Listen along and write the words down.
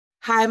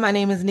Hi, my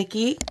name is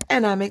Nikki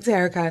and I make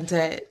tarot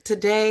content.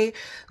 Today,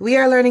 we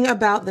are learning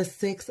about the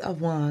Six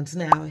of Wands.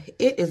 Now,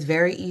 it is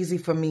very easy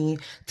for me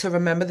to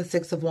remember the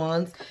Six of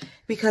Wands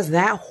because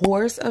that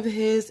horse of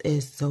his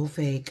is so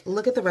fake.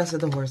 Look at the rest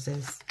of the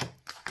horses.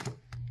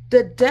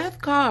 The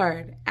Death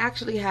card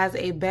actually has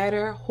a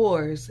better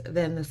horse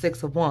than the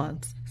Six of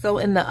Wands. So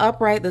in the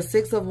upright, the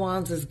Six of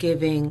Wands is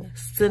giving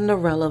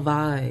Cinderella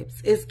vibes.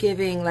 It's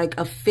giving like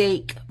a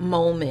fake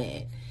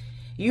moment.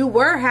 You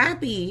were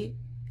happy.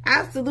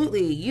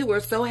 Absolutely. You were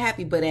so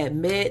happy, but at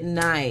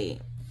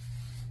midnight,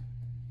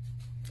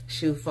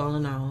 shoe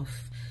falling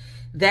off.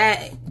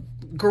 That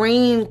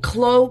green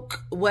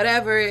cloak,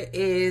 whatever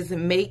is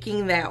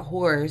making that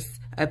horse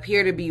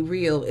appear to be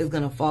real is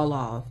going to fall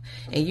off.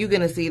 And you're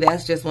going to see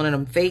that's just one of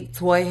them fake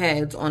toy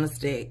heads on a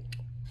stick.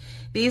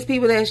 These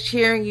people that's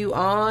cheering you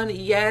on,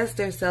 yes,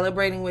 they're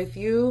celebrating with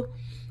you,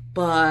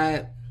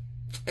 but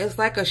it's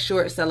like a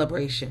short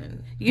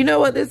celebration. You know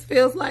what this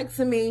feels like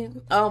to me?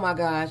 Oh my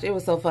gosh, it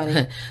was so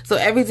funny. So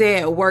every day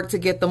at work to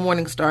get the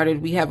morning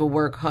started, we have a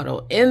work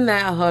huddle. In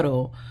that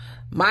huddle,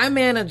 my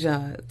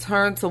manager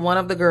turned to one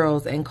of the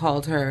girls and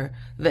called her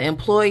the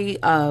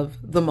employee of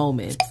the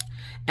moment.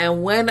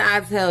 And when I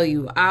tell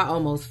you, I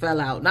almost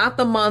fell out. Not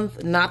the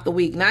month, not the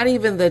week, not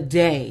even the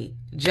day,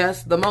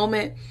 just the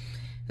moment.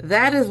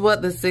 That is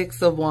what the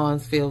Six of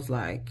Wands feels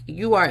like.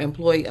 You are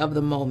employee of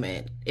the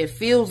moment. It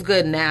feels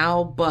good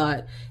now,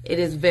 but it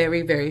is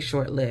very, very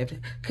short-lived.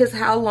 Because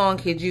how long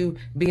could you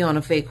be on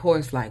a fake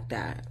horse like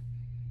that?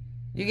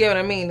 You get what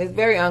I mean? It's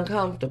very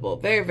uncomfortable.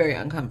 Very, very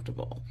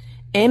uncomfortable.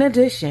 In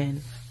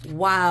addition,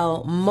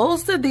 while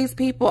most of these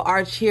people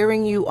are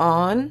cheering you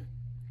on,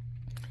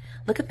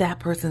 look at that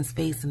person's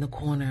face in the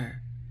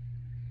corner.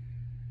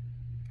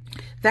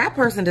 That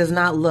person does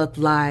not look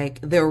like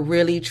they're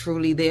really,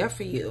 truly there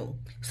for you.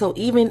 So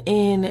even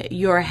in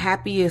your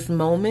happiest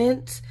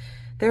moment,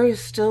 there is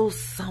still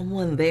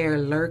someone there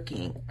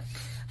lurking.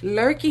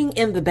 Lurking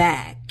in the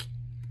back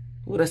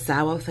with a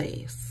sour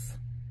face.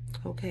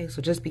 Okay,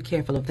 so just be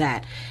careful of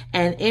that.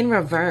 And in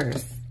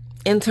reverse,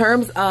 in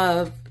terms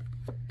of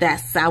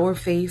that sour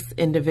face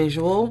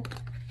individual,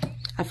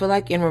 I feel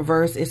like in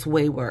reverse, it's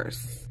way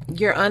worse.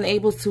 You're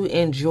unable to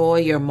enjoy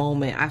your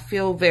moment. I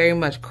feel very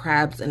much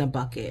crabs in a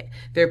bucket.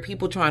 There are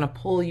people trying to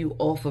pull you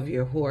off of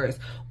your horse.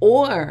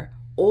 Or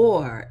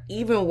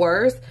even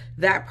worse,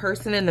 that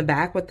person in the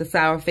back with the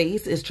sour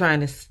face is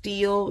trying to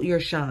steal your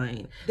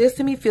shine. This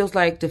to me feels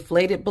like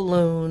deflated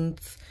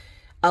balloons,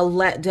 a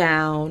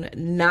letdown,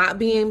 not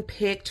being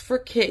picked for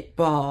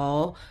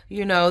kickball.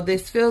 You know,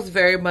 this feels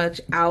very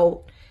much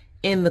out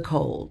in the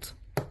cold.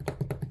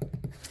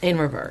 In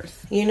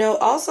reverse. You know,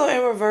 also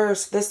in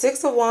reverse, the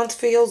Six of Wands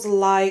feels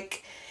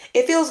like,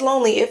 it feels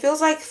lonely. It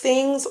feels like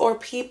things or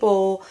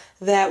people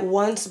that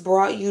once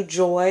brought you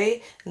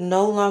joy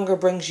no longer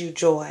brings you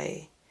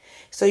joy.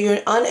 So you're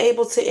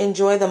unable to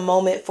enjoy the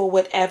moment for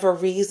whatever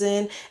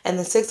reason. And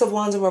the Six of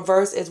Wands in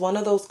reverse is one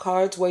of those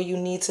cards where you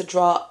need to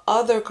draw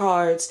other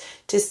cards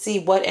to see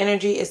what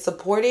energy is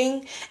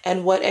supporting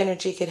and what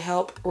energy could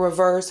help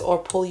reverse or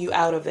pull you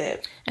out of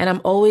it. And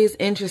I'm always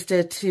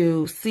interested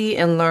to see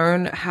and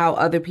learn how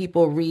other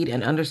people read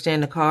and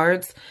understand the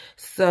cards.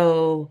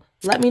 So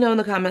let me know in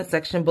the comment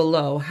section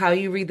below how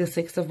you read the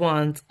Six of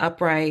Wands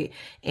upright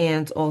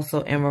and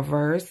also in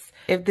reverse.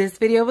 If this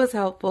video was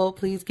helpful,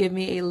 please give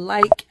me a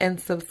like and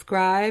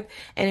subscribe.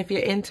 And if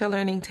you're into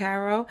learning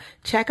tarot,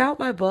 check out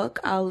my book.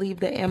 I'll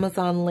leave the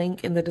Amazon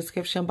link in the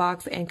description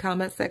box and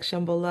comment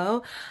section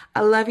below.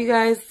 I love you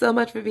guys so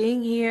much for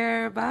being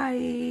here.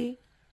 Bye.